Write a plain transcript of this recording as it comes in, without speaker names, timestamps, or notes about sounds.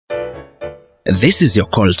This is your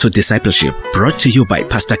call to discipleship, brought to you by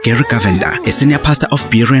Pastor Garry Govender, a senior pastor of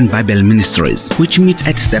Berean Bible Ministries, which meet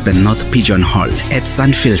at Durban North Pigeon Hall at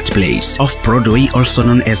Sunfield Place, off Broadway, also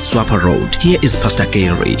known as Swapper Road. Here is Pastor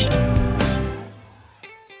Garry.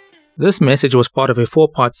 This message was part of a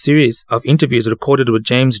 4-part series of interviews recorded with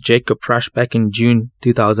James Jacob Prasch back in June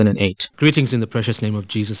 2008. Greetings in the precious name of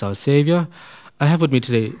Jesus our Savior. I have with me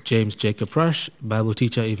today James Jacob Prasch, Bible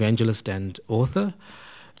teacher, evangelist, and author.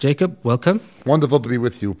 Jacob, welcome. Wonderful to be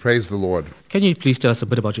with you. Praise the Lord. Can you please tell us a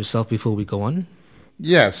bit about yourself before we go on?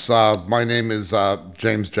 Yes, my name is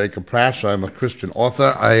James Jacob Prasch. I'm a Christian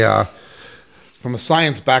author. I from a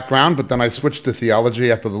science background, but then I switched to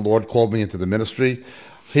theology after the Lord called me into the ministry.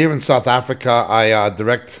 Here in South Africa, I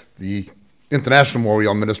direct the International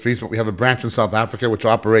Memorial Ministries, but we have a branch in South Africa which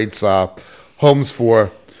operates homes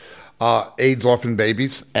for AIDS orphan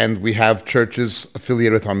babies, and we have churches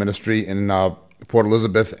affiliated with our ministry in Port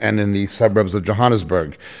Elizabeth and in the suburbs of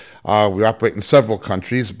Johannesburg. We operate in several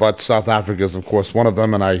countries, but South Africa is, of course, one of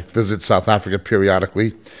them, and I visit South Africa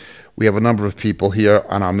periodically. We have a number of people here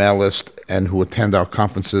on our mail list and who attend our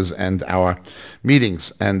conferences and our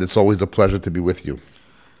meetings, and it's always a pleasure to be with you.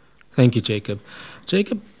 Thank you, Jacob.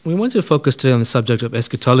 Jacob, we want to focus today on the subject of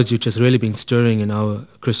eschatology, which has really been stirring in our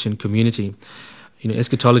Christian community. You know,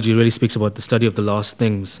 eschatology really speaks about the study of the last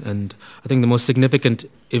things, and I think the most significant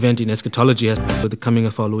event in eschatology has been the coming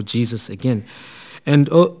of our Lord Jesus again. And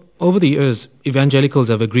over the years, evangelicals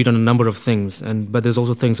have agreed on a number of things, but there's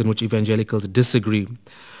also things in which evangelicals disagree.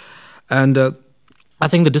 And I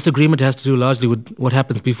think the disagreement has to do largely with what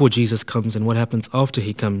happens before Jesus comes and what happens after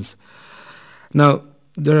he comes. Now,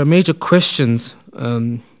 there are major questions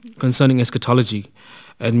concerning eschatology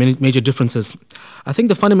and many major differences. I think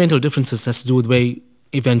the fundamental differences has to do with the way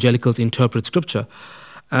evangelicals interpret Scripture.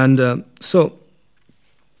 And so,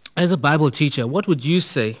 as a Bible teacher, what would you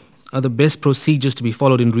say are the best procedures to be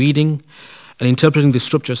followed in reading and interpreting the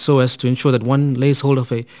Scripture so as to ensure that one lays hold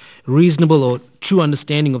of a reasonable or true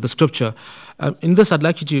understanding of the Scripture? In this, I'd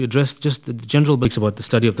like you to address just the general basics about the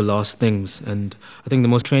study of the last things. And I think the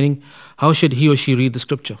most training, how should he or she read the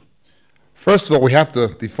Scripture? First of all, we have to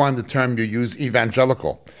define the term you use,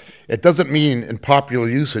 evangelical. It doesn't mean in popular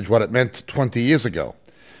usage what it meant 20 years ago.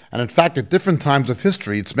 And in fact, at different times of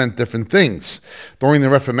history, it's meant different things. During the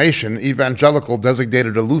Reformation, evangelical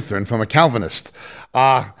designated a Lutheran from a Calvinist.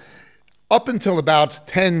 Up until about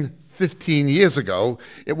 10, 15 years ago,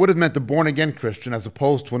 it would have meant a born-again Christian as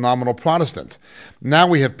opposed to a nominal Protestant. Now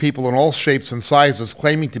we have people in all shapes and sizes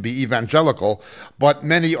claiming to be evangelical, but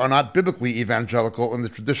many are not biblically evangelical in the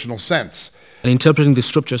traditional sense. And interpreting the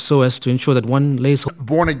Scripture so as to ensure that one lays hold.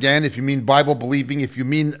 Born again, if you mean Bible believing, if you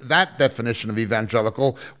mean that definition of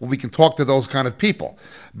evangelical, well, we can talk to those kind of people.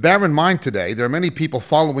 Bear in mind today, there are many people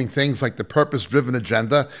following things like the purpose-driven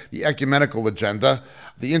agenda, the ecumenical agenda,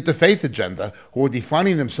 the interfaith agenda, who are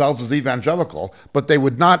defining themselves as evangelical, but they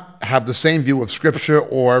would not have the same view of Scripture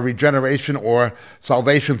or regeneration or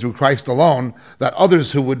salvation through Christ alone that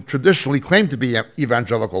others who would traditionally claim to be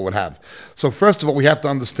evangelical would have. So first of all, we have to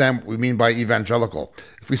understand what we mean by evangelical.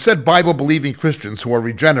 If we said Bible-believing Christians who are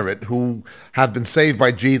regenerate, who have been saved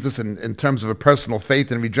by Jesus in terms of a personal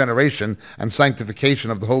faith and regeneration and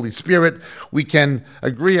sanctification of the Holy Spirit, we can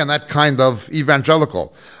agree on that kind of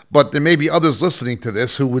evangelical. But there may be others listening to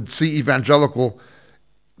this who would see evangelical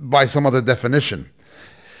by some other definition.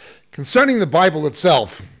 Concerning the Bible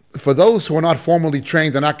itself, for those who are not formally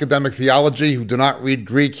trained in academic theology, who do not read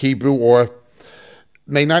Greek, Hebrew, or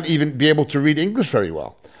may not even be able to read English very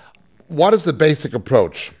well, what is the basic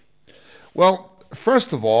approach? Well,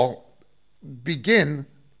 first of all, begin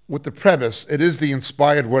with the premise, it is the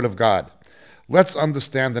inspired Word of God. Let's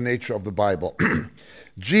understand the nature of the Bible.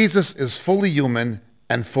 Jesus is fully human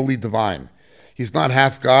and fully divine. He's not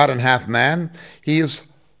half God and half man. He is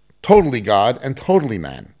totally God and totally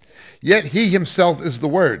man. Yet he himself is the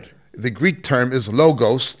Word. The Greek term is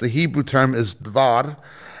logos, the Hebrew term is dvar,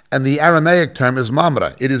 and the Aramaic term is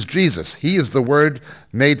mamre. It is Jesus. He is the Word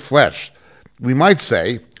made flesh. We might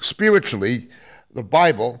say, spiritually, the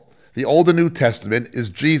Bible, the Old and New Testament, is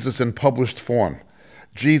Jesus in published form.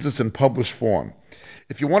 Jesus in published form.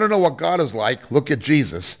 If you want to know what God is like, look at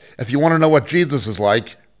Jesus. If you want to know what Jesus is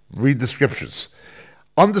like, read the Scriptures.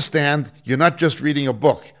 Understand, you're not just reading a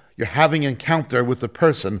book. You're having an encounter with the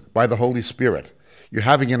person by the Holy Spirit. You're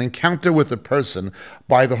having an encounter with the person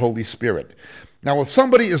by the Holy Spirit. Now, if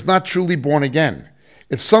somebody is not truly born again,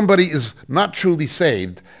 if somebody is not truly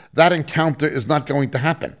saved, that encounter is not going to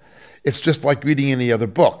happen. It's just like reading any other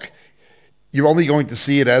book. You're only going to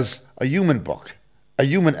see it as a human book, a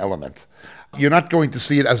human element. You're not going to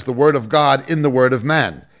see it as the Word of God in the Word of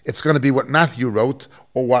man. It's going to be what Matthew wrote,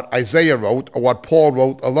 or what Isaiah wrote, or what Paul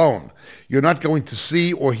wrote alone. You're not going to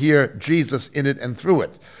see or hear Jesus in it and through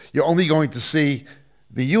it. You're only going to see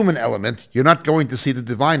the human element. You're not going to see the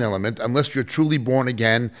divine element unless you're truly born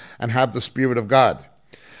again and have the Spirit of God.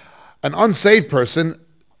 An unsaved person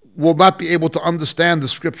will not be able to understand the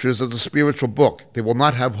Scriptures as a spiritual book. They will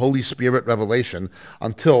not have Holy Spirit revelation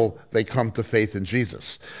until they come to faith in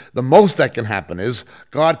Jesus. The most that can happen is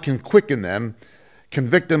God can quicken them,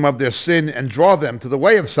 convict them of their sin, and draw them to the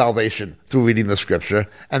way of salvation through reading the Scripture,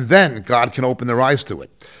 and then God can open their eyes to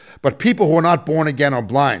it. But people who are not born again are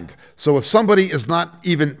blind. So if somebody is not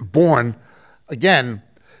even born again,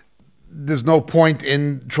 there's no point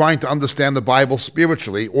in trying to understand the Bible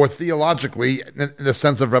spiritually or theologically in the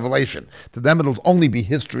sense of revelation. To them, it'll only be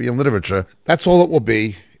history and literature. That's all it will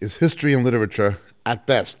be, is history and literature at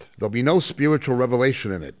best. There'll be no spiritual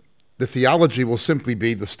revelation in it. The theology will simply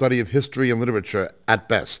be the study of history and literature at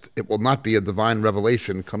best. It will not be a divine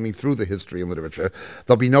revelation coming through the history and literature.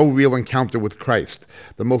 There'll be no real encounter with Christ.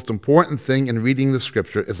 The most important thing in reading the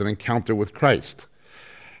Scripture is an encounter with Christ.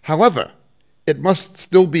 However, it must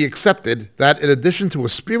still be accepted that in addition to a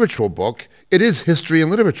spiritual book, it is history and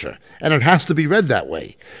literature, and it has to be read that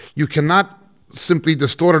way. You cannot simply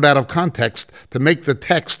distort it out of context to make the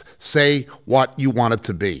text say what you want it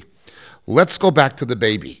to be. Let's go back to the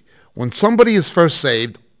baby. When somebody is first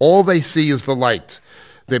saved, all they see is the light.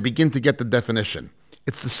 They begin to get the definition.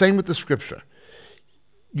 It's the same with the Scripture.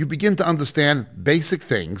 You begin to understand basic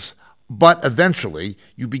things, but eventually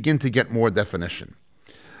you begin to get more definition.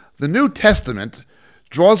 The New Testament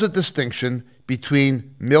draws a distinction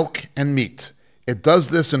between milk and meat. It does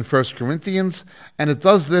this in 1 Corinthians, and it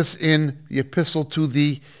does this in the epistle to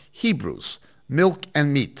the Hebrews, milk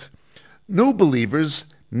and meat. New believers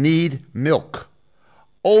need milk.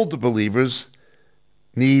 Old believers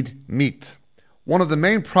need meat. One of the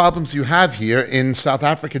main problems you have here in South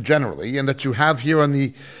Africa generally, and that you have here in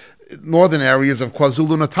the northern areas of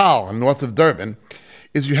KwaZulu-Natal and north of Durban,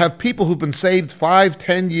 is you have people who've been saved 5,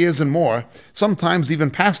 10 years and more, sometimes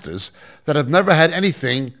even pastors, that have never had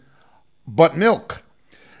anything but milk.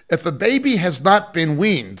 If a baby has not been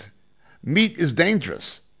weaned, meat is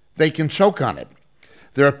dangerous. They can choke on it.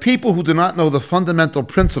 There are people who do not know the fundamental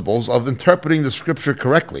principles of interpreting the Scripture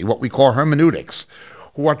correctly, what we call hermeneutics,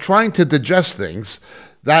 who are trying to digest things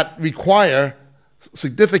that require a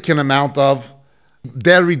significant amount of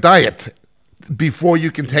dairy diet before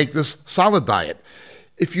you can take this solid diet.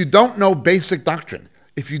 If you don't know basic doctrine,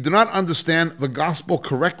 if you do not understand the gospel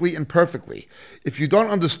correctly and perfectly, if you don't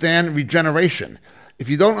understand regeneration, if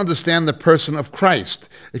you don't understand the person of Christ,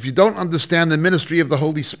 if you don't understand the ministry of the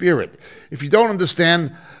Holy Spirit, if you don't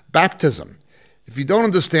understand baptism, if you don't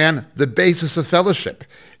understand the basis of fellowship,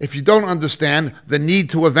 if you don't understand the need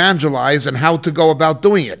to evangelize and how to go about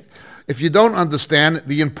doing it, if you don't understand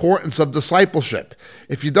the importance of discipleship,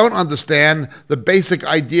 if you don't understand the basic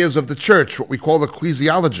ideas of the church, what we call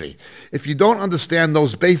ecclesiology, if you don't understand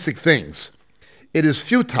those basic things, it is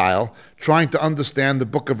futile trying to understand the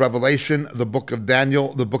book of Revelation, the book of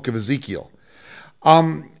Daniel, the book of Ezekiel.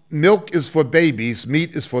 Milk is for babies,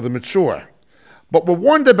 meat is for the mature. But we're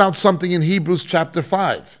warned about something in Hebrews chapter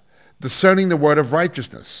 5, discerning the word of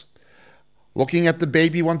righteousness. Looking at the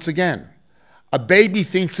baby once again. A baby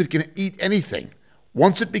thinks it can eat anything.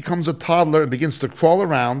 Once it becomes a toddler and begins to crawl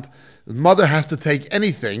around, the mother has to take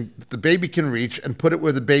anything that the baby can reach and put it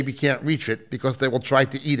where the baby can't reach it because they will try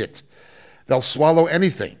to eat it. They'll swallow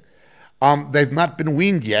anything. They've not been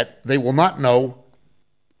weaned yet. They will not know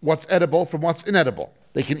what's edible from what's inedible.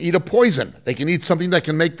 They can eat a poison. They can eat something that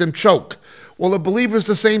can make them choke. Well, a believer is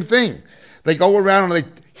the same thing. They go around and they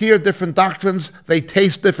hear different doctrines. They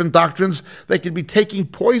taste different doctrines. They can be taking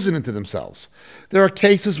poison into themselves. There are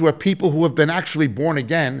cases where people who have been actually born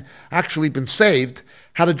again, actually been saved,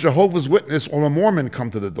 had a Jehovah's Witness or a Mormon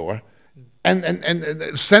come to the door and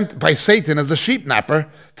sent by Satan as a sheep napper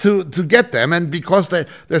to get them. And because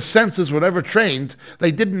their senses were never trained,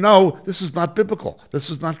 they didn't know this is not biblical. This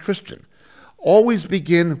is not Christian. Always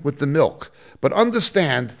begin with the milk. But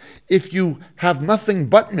understand, if you have nothing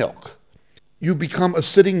but milk, you become a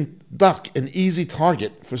sitting duck, an easy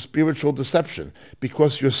target for spiritual deception,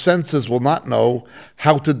 because your senses will not know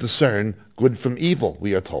how to discern good from evil,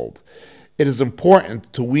 we are told. It is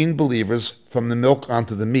important to wean believers from the milk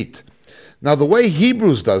onto the meat. Now, the way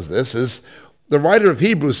Hebrews does this is, the writer of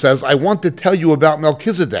Hebrews says, I want to tell you about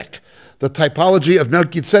Melchizedek, the typology of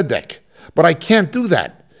Melchizedek, but I can't do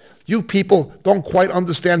that. You people don't quite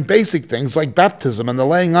understand basic things like baptism and the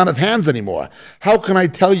laying on of hands anymore. How can I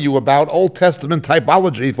tell you about Old Testament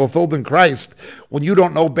typology fulfilled in Christ when you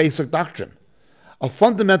don't know basic doctrine? A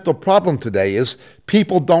fundamental problem today is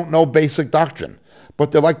people don't know basic doctrine,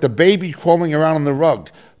 but they're like the baby crawling around on the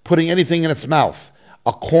rug, putting anything in its mouth.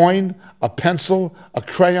 A coin, a pencil, a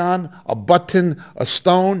crayon, a button, a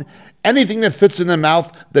stone, anything that fits in their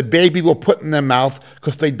mouth, the baby will put in their mouth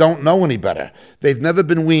because they don't know any better. They've never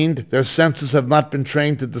been weaned. Their senses have not been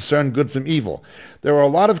trained to discern good from evil. There are a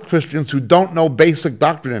lot of Christians who don't know basic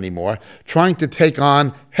doctrine anymore, trying to take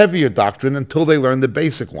on heavier doctrine until they learn the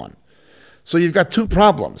basic one. So you've got two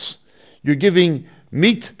problems. You're giving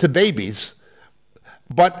meat to babies,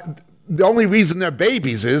 but the only reason they're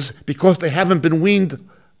babies is because they haven't been weaned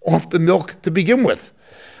off the milk to begin with.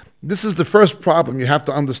 This is the first problem you have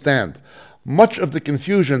to understand. Much of the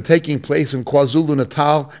confusion taking place in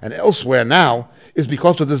KwaZulu-Natal and elsewhere now is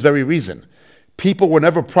because of this very reason. People were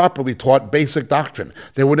never properly taught basic doctrine.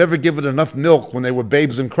 They were never given enough milk when they were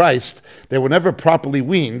babes in Christ. They were never properly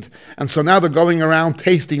weaned. And so now they're going around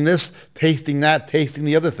tasting this, tasting that, tasting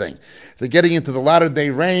the other thing. They're getting into the latter-day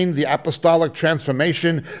reign, the apostolic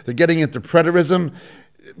transformation. They're getting into preterism.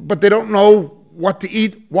 But they don't know what to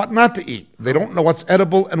eat, what not to eat. They don't know what's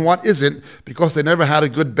edible and what isn't because they never had a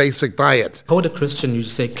good basic diet. How would a Christian, you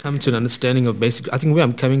say, come to an understanding of basic... I think where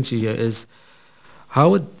I'm coming to here is,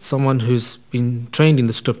 how would someone who's been trained in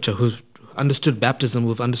the scripture, who's understood baptism,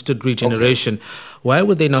 who've understood regeneration, why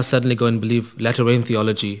would they now suddenly go and believe latter-rain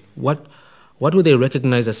theology? What would they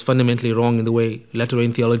recognize as fundamentally wrong in the way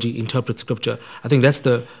latter-rain theology interprets scripture? I think that's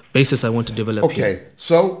the basis I want to develop here. Okay,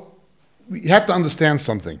 so you have to understand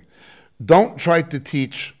something. Don't try to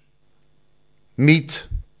teach meat.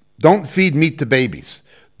 Don't feed meat to babies.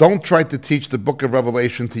 Don't try to teach the book of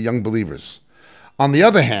Revelation to young believers. On the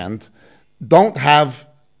other hand, don't have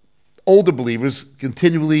older believers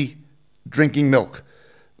continually drinking milk.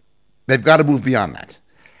 They've got to move beyond that.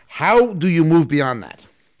 How do you move beyond that?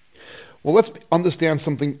 Well, let's understand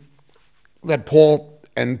something that Paul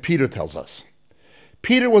and Peter tells us.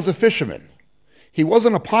 Peter was a fisherman. He was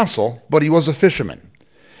an apostle, but he was a fisherman.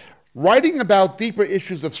 Writing about deeper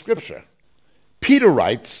issues of Scripture, Peter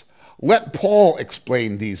writes, let Paul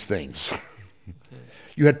explain these things.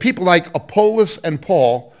 You had people like Apollos and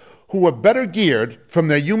Paul who were better geared from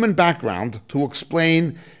their human background to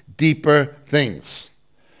explain deeper things.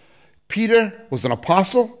 Peter was an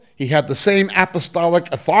apostle. He had the same apostolic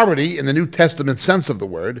authority in the New Testament sense of the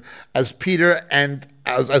word as Peter and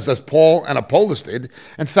as Paul and Apollos did.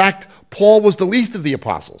 In fact, Paul was the least of the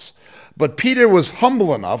apostles. But Peter was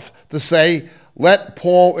humble enough to say, let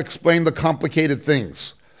Paul explain the complicated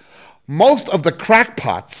things. Most of the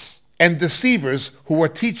crackpots and deceivers who are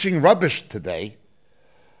teaching rubbish today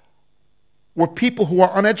were people who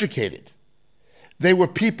are uneducated. They were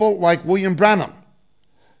people like William Branham,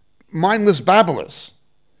 mindless babblers,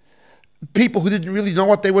 people who didn't really know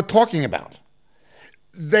what they were talking about.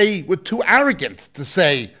 They were too arrogant to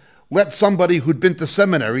say, let somebody who'd been to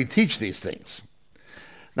seminary teach these things.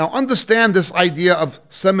 Now understand this idea of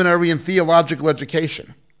seminary and theological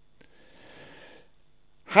education.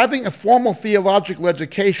 Having a formal theological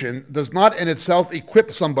education does not in itself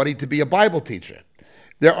equip somebody to be a Bible teacher.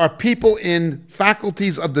 There are people in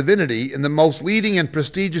faculties of divinity in the most leading and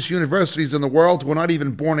prestigious universities in the world who are not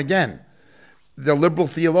even born again. They're liberal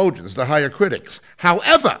theologians, they're higher critics.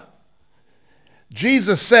 However,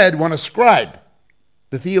 Jesus said when a scribe,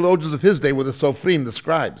 the theologians of his day were the Sophrim, the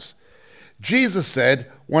scribes, Jesus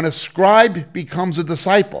said, when a scribe becomes a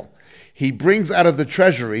disciple, he brings out of the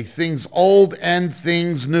treasury things old and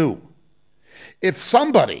things new. If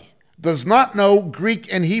somebody does not know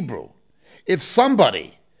Greek and Hebrew, if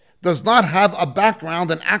somebody does not have a background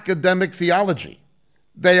in academic theology,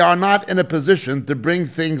 they are not in a position to bring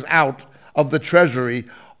things out of the treasury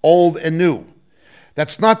old and new.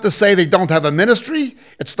 That's not to say they don't have a ministry.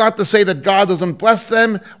 It's not to say that God doesn't bless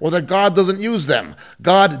them or that God doesn't use them.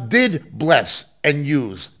 God did bless and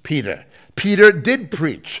use Peter. Peter did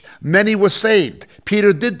preach. Many were saved.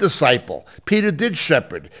 Peter did disciple. Peter did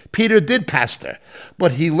shepherd. Peter did pastor.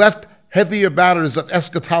 But he left heavier matters of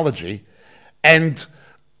eschatology and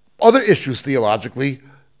other issues theologically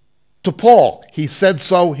to Paul. He said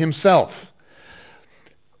so himself.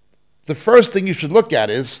 The first thing you should look at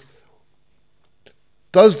is,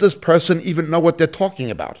 does this person even know what they're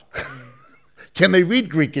talking about? Can they read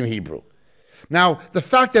Greek and Hebrew? Now, the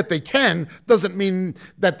fact that they can doesn't mean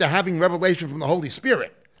that they're having revelation from the Holy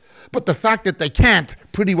Spirit. But the fact that they can't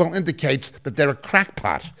pretty well indicates that they're a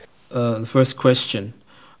crackpot. The first question.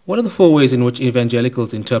 What are the four ways in which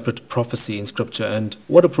evangelicals interpret prophecy in Scripture, and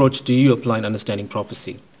what approach do you apply in understanding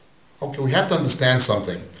prophecy? Okay, we have to understand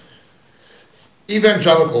something.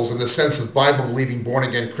 Evangelicals, in the sense of Bible-believing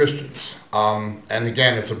born-again Christians, And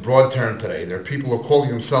again, it's a broad term today. There are people who are calling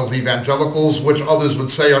themselves evangelicals, which others would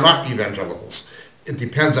say are not evangelicals. It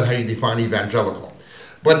depends on how you define evangelical.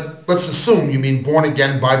 But let's assume you mean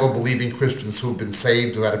born-again, Bible-believing Christians who have been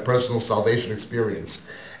saved, who had a personal salvation experience,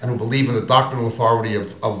 and who believe in the doctrinal authority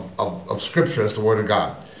of Scripture as the Word of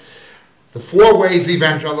God. The four ways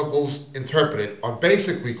evangelicals interpret it are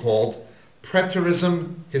basically called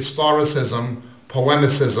preterism, historicism,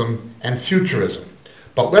 poemicism, and futurism.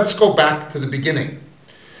 But let's go back to the beginning.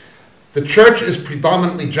 The church is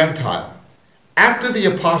predominantly Gentile. After the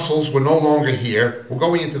apostles were no longer here, we're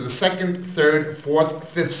going into the 2nd, 3rd, 4th,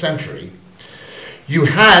 5th century, you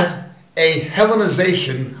had a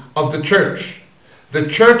Hellenization of the church. The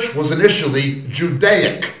church was initially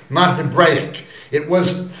Judaic, not Hebraic. It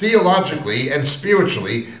was theologically and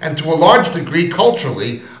spiritually, and to a large degree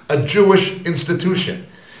culturally, a Jewish institution.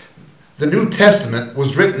 The New Testament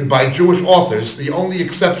was written by Jewish authors, the only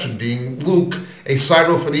exception being Luke, a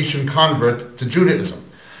Syro-Phoenician convert to Judaism.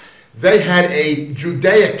 They had a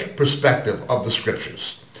Judaic perspective of the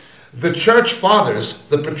Scriptures. The church fathers,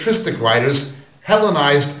 the patristic writers,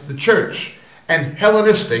 Hellenized the church, and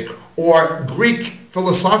Hellenistic or Greek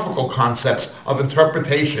philosophical concepts of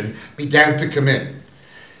interpretation began to come in.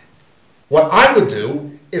 What I would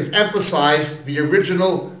do is emphasize the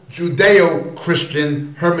original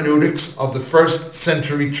Judeo-Christian hermeneutics of the 1st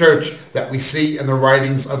century church that we see in the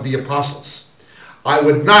writings of the apostles. I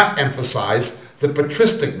would not emphasize the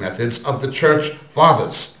patristic methods of the church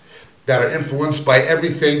fathers that are influenced by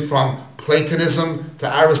everything from Platonism to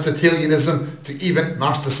Aristotelianism to even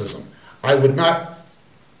Gnosticism. I would not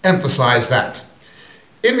emphasize that.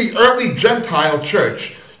 In the early Gentile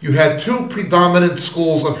church, you had two predominant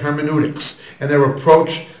schools of hermeneutics and their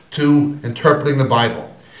approach to interpreting the Bible.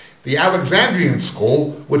 The Alexandrian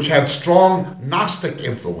school, which had strong Gnostic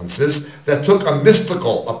influences that took a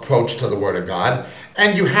mystical approach to the Word of God,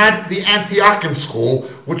 and you had the Antiochian school,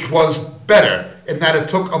 which was better in that it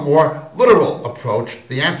took a more literal approach,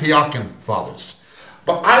 the Antiochian fathers.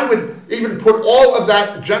 But I would even put all of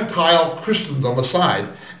that Gentile Christendom aside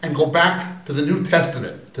and go back to the New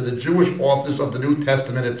Testament, to the Jewish authors of the New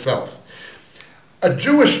Testament itself. A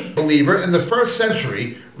Jewish believer in the 1st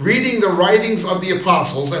century, reading the writings of the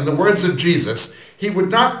apostles and the words of Jesus, he would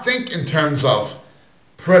not think in terms of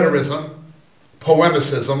preterism,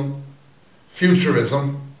 poemicism,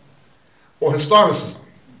 futurism, or historicism.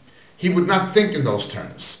 He would not think in those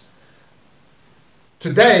terms.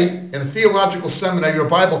 Today, in a theological seminary or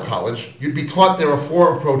Bible college, you'd be taught there are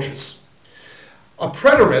four approaches. A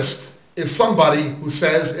preterist is somebody who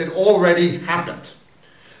says it already happened.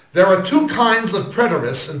 There are two kinds of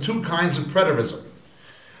preterists and two kinds of preterism.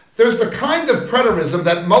 There's the kind of preterism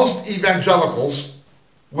that most evangelicals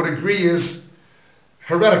would agree is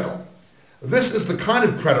heretical. This is the kind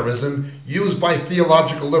of preterism used by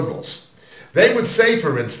theological liberals. They would say,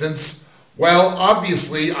 for instance, well,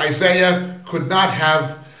 obviously Isaiah could not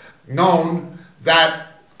have known that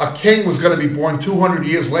a king was going to be born 200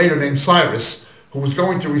 years later named Cyrus, who was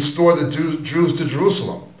going to restore the Jews to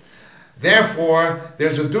Jerusalem. Therefore,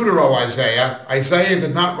 there's a Deutero-Isaiah. Isaiah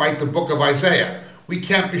did not write the book of Isaiah. We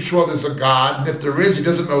can't be sure there's a God, and if there is, he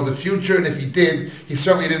doesn't know the future, and if he did, he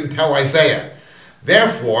certainly didn't tell Isaiah.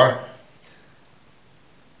 Therefore,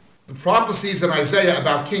 the prophecies in Isaiah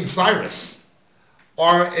about King Cyrus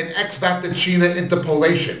are an ex vatticina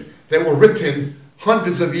interpolation. They were written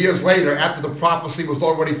hundreds of years later after the prophecy was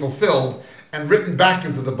already fulfilled and written back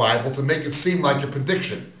into the Bible to make it seem like a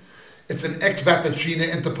prediction. It's an ex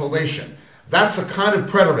vatticina interpolation. That's a kind of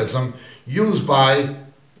preterism used by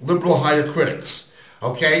liberal higher critics.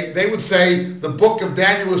 Okay? They would say the book of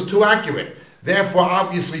Daniel is too accurate. Therefore,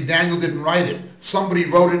 obviously, Daniel didn't write it. Somebody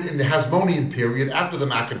wrote it in the Hasmonean period after the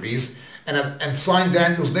Maccabees and signed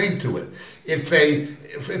Daniel's name to it. It's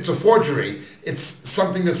a forgery. It's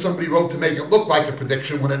something that somebody wrote to make it look like a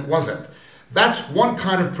prediction when it wasn't. That's one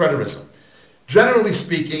kind of preterism. Generally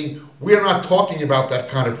speaking, we are not talking about that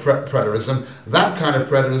kind of preterism. That kind of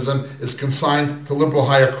preterism is consigned to liberal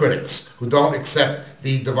higher critics who don't accept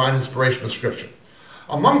the divine inspiration of Scripture.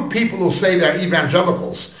 Among people who say they're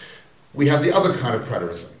evangelicals, we have the other kind of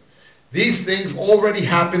preterism. These things already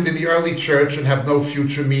happened in the early church and have no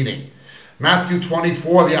future meaning. Matthew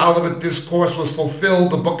 24, the Olivet Discourse was fulfilled.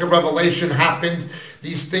 The book of Revelation happened.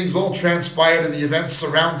 These things all transpired in the events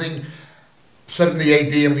surrounding 70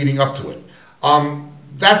 AD and leading up to it.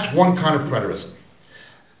 That's one kind of preterism.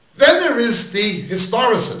 Then there is the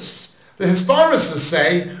historicists. The historicists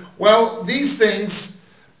say, well, these things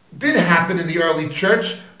did happen in the early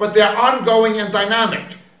church, but they're ongoing and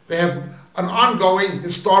dynamic. They have an ongoing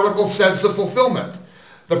historical sense of fulfillment.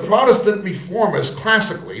 The Protestant reformers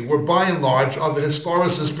classically were by and large of a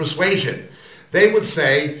historicist persuasion. They would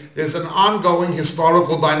say there's an ongoing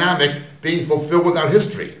historical dynamic being fulfilled without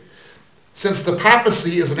history. Since the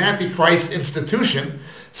papacy is an antichrist institution,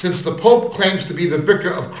 since the Pope claims to be the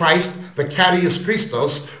vicar of Christ, Vicarius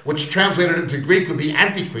Christos, which translated into Greek would be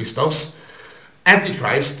Antichristos,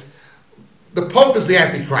 Antichrist, the Pope is the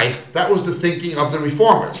Antichrist. That was the thinking of the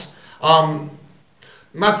reformers.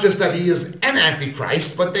 Not just that he is an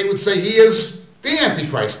Antichrist, but they would say he is the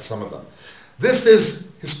Antichrist, some of them. This is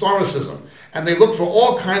historicism. And they look for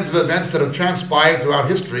all kinds of events that have transpired throughout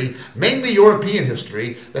history, mainly European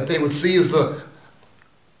history, that they would see as the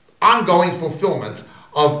ongoing fulfillment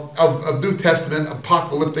of New Testament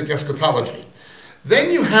apocalyptic eschatology.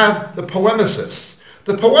 Then you have the polemicists.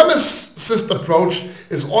 The polemicist approach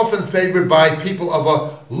is often favored by people of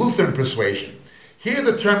a Lutheran persuasion. Here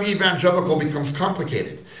the term evangelical becomes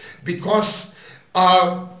complicated because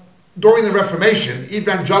during the Reformation,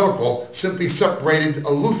 evangelical simply separated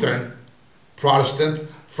a Lutheran Protestant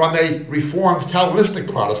from a Reformed Calvinistic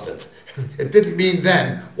Protestant. It didn't mean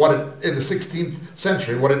then what in the 16th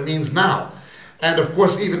century what it means now. And of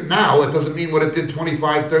course, even now, it doesn't mean what it did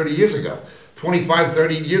 25, 30 years ago. 25,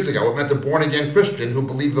 30 years ago, it meant a born-again Christian who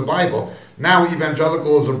believed the Bible. Now,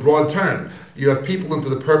 evangelical is a broad term. You have people into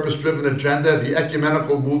the purpose-driven agenda, the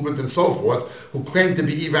ecumenical movement, and so forth, who claim to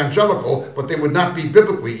be evangelical, but they would not be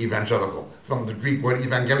biblically evangelical, from the Greek word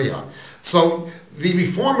evangelion. So the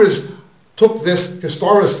reformers took this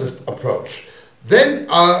historicist approach. Then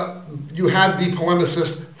you had the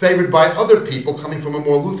polemicists favored by other people coming from a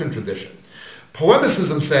more Lutheran tradition.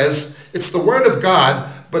 Polemicism says it's the word of God,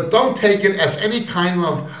 but don't take it as any kind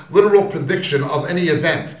of literal prediction of any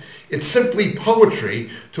event. It's simply poetry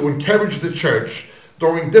to encourage the church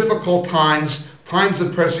during difficult times, times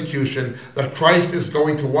of persecution, that Christ is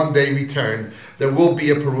going to one day return. There will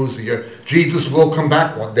be a parousia. Jesus will come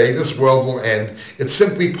back one day. This world will end. It's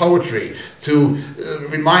simply poetry to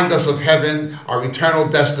remind us of heaven, our eternal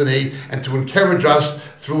destiny, and to encourage us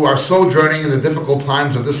through our sojourning in the difficult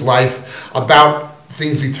times of this life about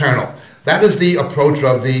things eternal. That is the approach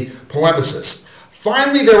of the polemicists.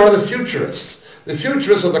 Finally, there are the futurists. The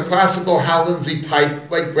futurists are the classical Hallindsy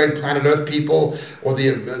type, like Red Planet Earth people, or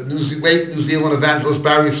the late New Zealand evangelist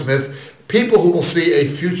Barry Smith, people who will see a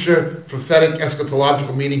future prophetic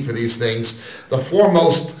eschatological meaning for these things. The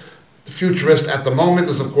foremost futurist at the moment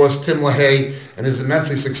is, of course, Tim LaHaye and his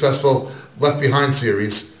immensely successful Left Behind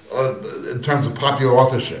series in terms of popular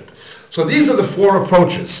authorship. So these are the four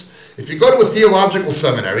approaches. If you go to a theological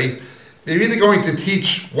seminary, they're either going to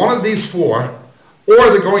teach one of these four, or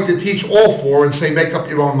they're going to teach all four and say, make up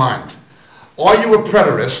your own mind. Are you a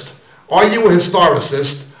preterist? Are you a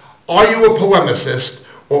historicist? Are you a polemicist?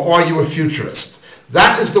 Or are you a futurist?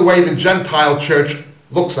 That is the way the Gentile church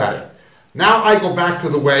looks at it. Now I go back to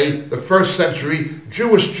the way the first century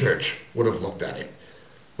Jewish church would have looked at it.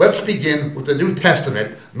 Let's begin with the New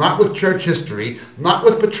Testament, not with church history, not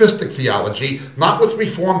with patristic theology, not with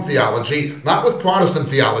Reformed theology, not with Protestant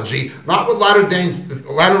theology, not with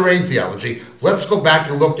Latter-Rain theology. Let's go back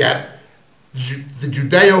and look at the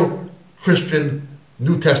Judeo-Christian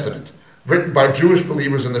New Testament, written by Jewish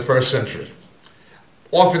believers in the first century,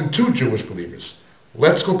 often two Jewish believers.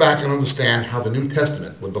 Let's go back and understand how the New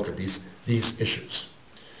Testament would look at these issues.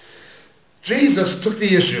 Jesus took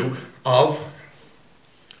the issue of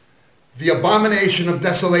the abomination of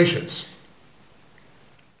desolations,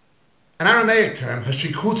 an Aramaic term,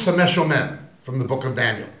 hashikut sameshomem, from the book of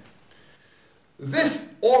Daniel. This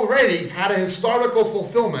already had a historical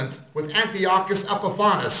fulfillment with Antiochus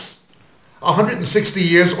Epiphanes 160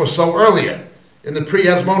 years or so earlier, in the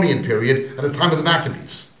pre-Hasmonean period at the time of the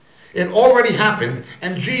Maccabees. It already happened,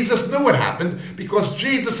 and Jesus knew it happened because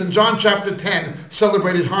Jesus in John chapter 10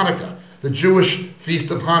 celebrated Hanukkah, the Jewish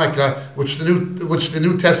feast of Hanukkah, which the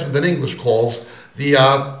New Testament in English calls the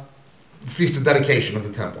Feast of Dedication of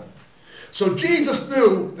the Temple. So Jesus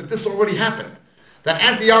knew that this already happened, that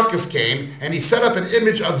Antiochus came and he set up an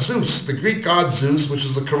image of Zeus, the Greek god Zeus, which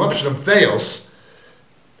is a corruption of Theos,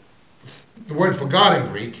 the word for God in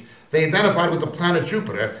Greek. They identified with the planet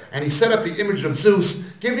Jupiter, and he set up the image of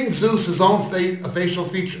Zeus, giving Zeus his own facial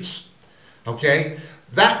features. Okay?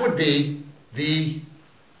 That would be the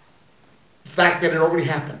fact that it already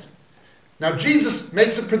happened. Now Jesus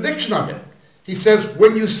makes a prediction of it. He says,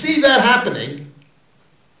 when you see that happening,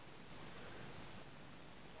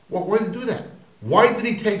 well, why did he do that? Why did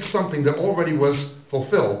he take something that already was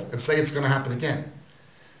fulfilled and say it's going to happen again?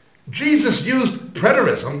 Jesus used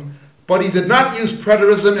preterism, but he did not use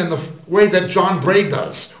preterism in the way that John Bray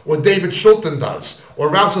does, or David Shulton does, or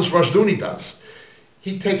Rousas Rushduni does.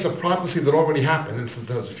 he takes a prophecy that already happened and says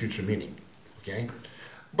it has a future meaning. Okay?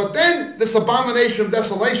 But then this abomination of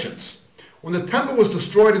desolations. When the temple was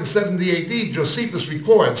destroyed in 70 AD, Josephus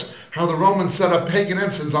records how the Romans set up pagan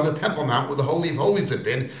ensigns on the Temple Mount where the Holy of Holies had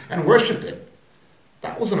been and worshipped it.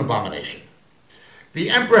 That was an abomination. The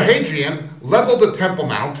Emperor Hadrian leveled the Temple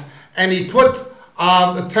Mount and he put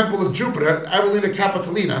the Temple of Jupiter, Abilene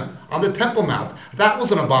Capitolina, on the Temple Mount. That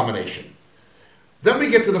was an abomination. Then we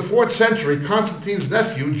get to the 4th century. Constantine's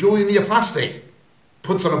nephew, Julian the Apostate,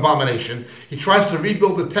 puts an abomination. He tries to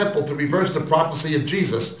rebuild the temple to reverse the prophecy of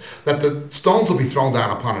Jesus that the stones will be thrown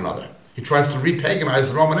down upon another. He tries to repaganize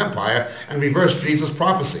the Roman Empire and reverse Jesus'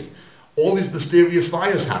 prophecy. All these mysterious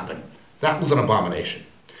fires happen. That was an abomination.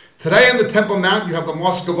 Today on the Temple Mount, you have the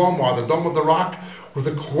Mosque of Omar, the Dome of the Rock, with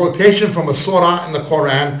a quotation from a surah in the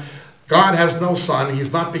Quran. God has no son, he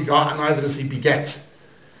is not begotten, neither does he beget.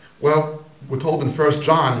 Well, we're told in 1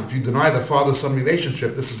 John, if you deny the Father-Son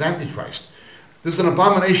relationship, this is Antichrist. There's an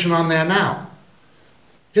abomination on there now.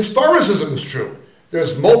 Historicism is true.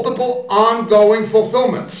 There's multiple ongoing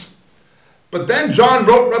fulfillments. But then John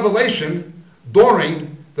wrote Revelation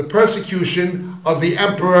during the persecution of the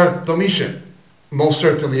Emperor Domitian, most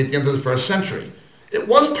certainly at the end of the 1st century. It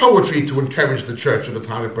was poetry to encourage the church at the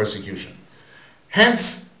time of persecution.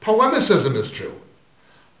 Hence, polemicism is true.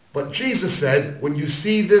 But Jesus said, when you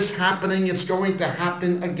see this happening, it's going to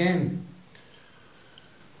happen again.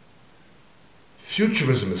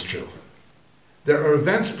 Futurism is true. There are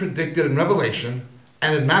events predicted in Revelation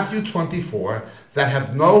and in Matthew 24 that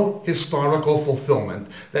have no historical fulfillment,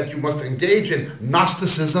 that you must engage in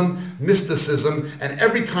Gnosticism, mysticism, and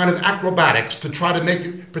every kind of acrobatics to try to make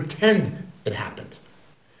it pretend it happened.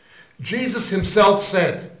 Jesus himself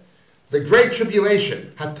said, the Great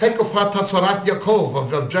Tribulation, Hatekofat Tatzarat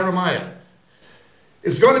Yaakov of Jeremiah,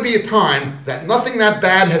 is going to be a time that nothing that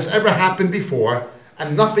bad has ever happened before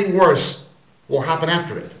and nothing worse will happen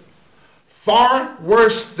after it. Far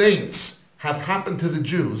worse things have happened to the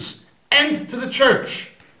Jews and to the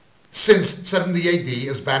church since 70 AD,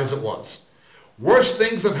 as bad as it was. Worse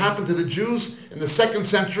things have happened to the Jews in the 2nd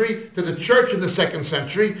century, to the church in the 2nd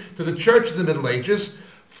century, to the church in the Middle Ages.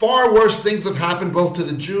 Far worse things have happened both to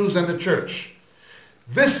the Jews and the church.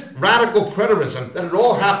 This radical preterism, that it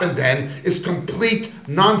all happened then, is complete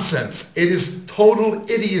nonsense. It is total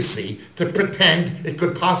idiocy to pretend it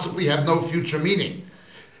could possibly have no future meaning,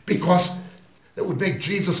 because that would make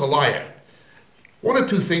Jesus a liar. One of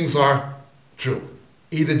two things are true.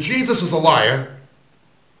 Either Jesus is a liar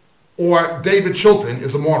or David Chilton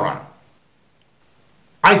is a moron.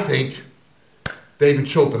 I think David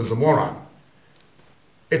Chilton is a moron.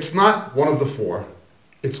 It's not one of the four,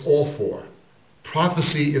 it's all four.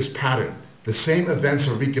 Prophecy is patterned. The same events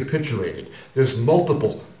are recapitulated. There's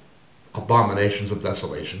multiple abominations of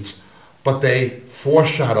desolations, but they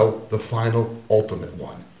foreshadow the final ultimate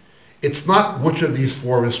one. It's not which of these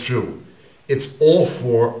four is true. It's all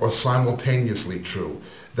four are simultaneously true.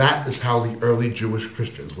 That is how the early Jewish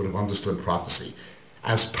Christians would have understood prophecy.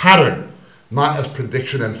 As pattern, not as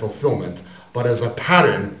prediction and fulfillment, but as a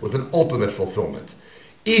pattern with an ultimate fulfillment.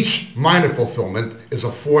 Each minor fulfillment is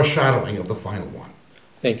a foreshadowing of the final one.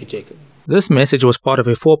 Thank you, Jacob. This message was part of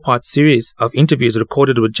a 4-part series of interviews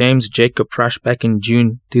recorded with James Jacob Prasch back in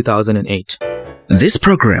June 2008. This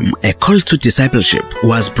program, A Call to Discipleship,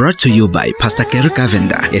 was brought to you by Pastor Garry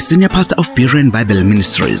Govender, a senior pastor of Berean Bible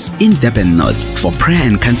Ministries in Durban North. For prayer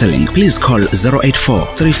and counseling, please call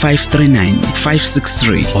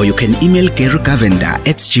 084-3539-563 or you can email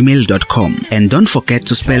GarryGovender@gmail.com. And don't forget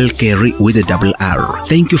to spell Garry with a double R.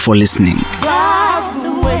 Thank you for listening.